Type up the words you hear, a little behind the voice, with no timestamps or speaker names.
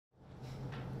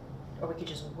Or we could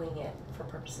just wing it for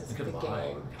purposes of the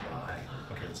game.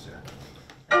 Okay, let's do it.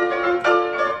 Grab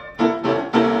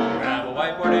a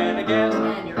whiteboard and a guest.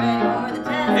 And you're ready for the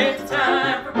test. It's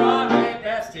time for Broadway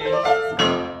Besties.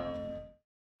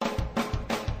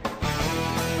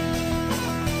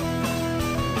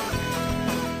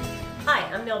 Hi,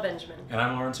 I'm Nell Benjamin. And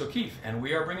I'm Laurence O'Keefe, and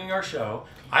we are bringing our show,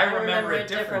 I Remember It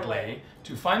Differently,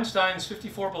 to Feinstein's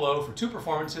 54 Below for 2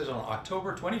 performances on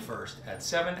October 21st at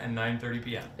 7 and 9:30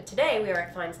 p.m. But today we are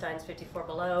at Feinstein's 54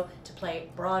 Below to play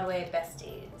Broadway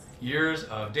Besties. Years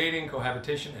of dating,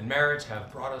 cohabitation, and marriage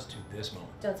have brought us to this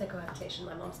moment. Don't say cohabitation,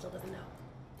 my mom still doesn't know.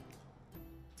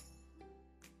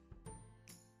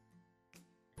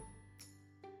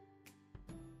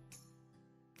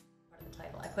 Part of the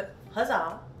title. I put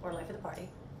Huzzah, or Life of the Party,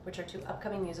 which are 2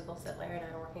 upcoming musicals that Larry and I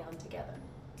are working on together.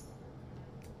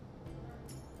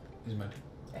 Is it meant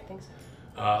I think so.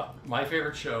 My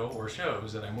favorite show, or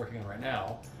shows, that I'm working on right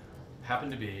now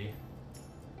happen to be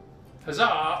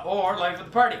Huzzah or Life of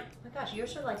the Party. Oh my gosh,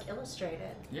 yours are like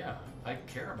illustrated. Yeah, I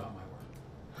care about my work.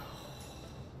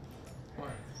 What?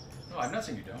 No, I'm not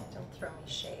saying you don't. Don't throw me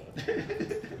shade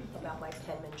about my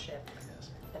penmanship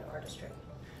and artistry.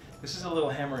 This is a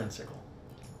little hammer and sickle,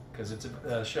 because it's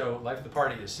a show. Life of the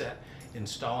Party is set in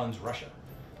Stalin's Russia,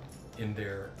 in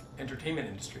their entertainment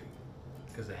industry,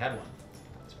 because they had one.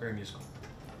 It's very musical.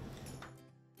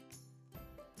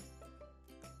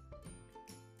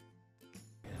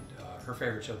 Her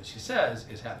favorite show that she says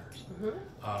is Heathers.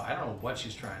 I don't know what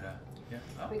she's trying to. Yeah.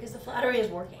 Oh. Because the flattery is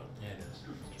working. Yeah, it is.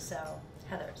 So,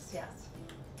 Heathers, yes.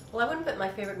 Well, I wouldn't put my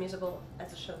favorite musical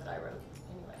as a show that I wrote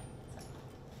anyway. So.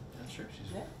 That's true.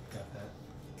 She's got that.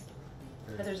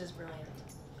 Heathers is brilliant.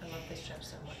 I love this show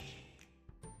so much.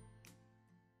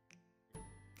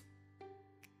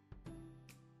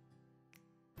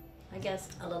 I guess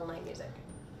a little night music.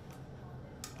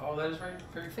 Oh, that is very,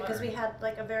 very flattering. Because we had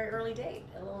like a very early date,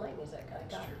 a little night music.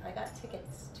 I got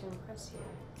tickets to impress you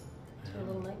to a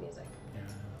little night music. Yeah.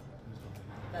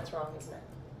 That's wrong, isn't it?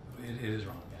 It is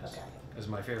wrong, yes. Okay. Because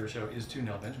my favorite show is 2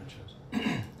 Nell Benjamin shows.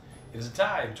 It is a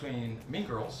tie between Mean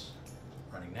Girls,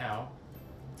 running now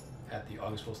at the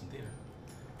August Wilson Theater,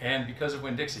 and Because of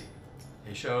Winn-Dixie,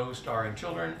 a show starring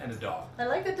children and a dog. I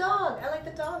like the dog. I like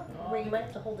the dog. Oh. Where you might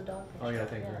have to hold the dog. Oh yeah,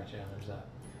 thank you very much. Yeah, there's that.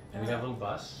 And we got a little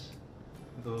bus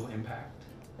with a little impact.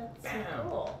 That's Bam. so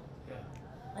cool. Yeah.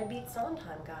 I beat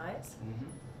Sondheim, guys. Mm-hmm.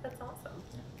 That's awesome.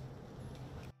 Yeah.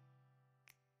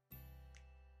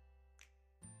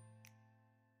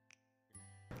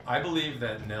 I believe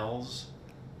that Nell's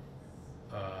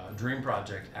dream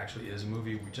project actually is a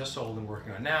movie we just sold and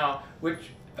working on now,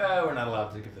 which we're not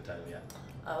allowed to give the title yet.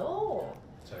 Oh.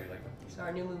 So you like it? So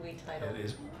our new movie title. It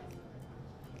is.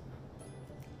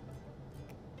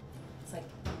 It's like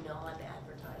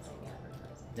non-advertising.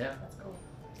 Yeah. That's cool.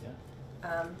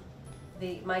 Yeah.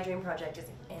 My dream project is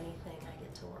anything I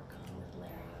get to work on with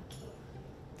Larry O'Keefe.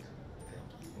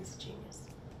 He's a genius.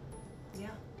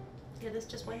 Yeah. Yeah, this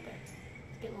just went there. It's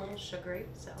getting a little sugary,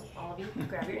 so all of you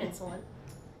grab your insulin.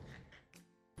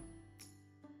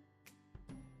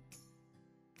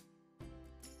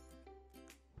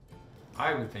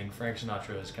 I would think Frank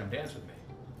Sinatra's Come Dance With Me.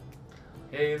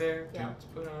 Hey there, Yeah. Toots,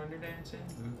 put on your dancing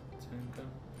boots and come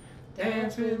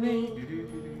dance with me. Do, do,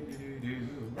 do, do, do, do.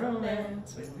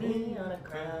 Romance with me on a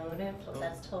crowded floor.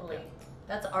 That's totally,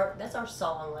 that's our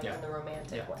song, like Yeah. in the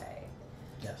romantic Yeah. way.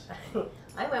 Yes.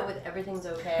 I went with Everything's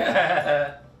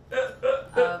Okay,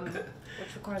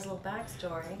 which requires a little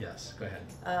backstory. Yes, go ahead.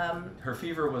 Um, Her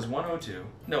fever was 102,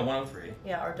 no, 103.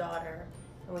 yeah, our daughter,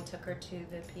 and we took her to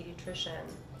the pediatrician,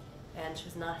 and she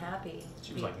was not happy.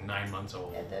 She was like 9 months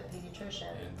old At the pediatrician.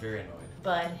 and very annoyed.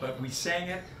 But we sang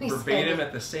it We sang verbatim it.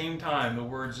 at the same time. The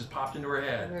words just popped into her and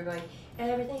head. we were going,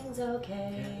 everything's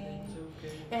okay.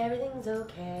 Everything's okay. Everything's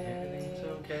okay. Everything's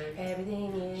okay.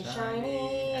 Everything is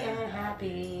shiny and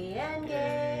happy and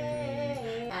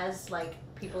gay. As like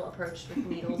people approached with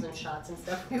needles and shots and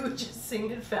stuff, we would just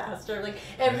sing it faster. Like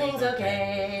everything's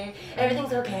okay.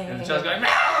 Everything's okay. And the child's going,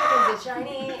 Everything's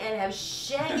shiny and have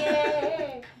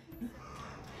shaggy.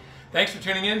 Thanks for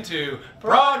tuning in to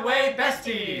Broadway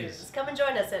Besties. Come and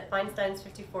join us at Feinstein's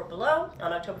 54 Below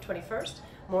on October 21st.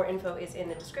 More info is in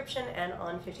the description and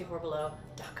on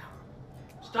 54below.com.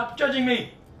 Stop judging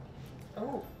me.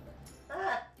 Oh.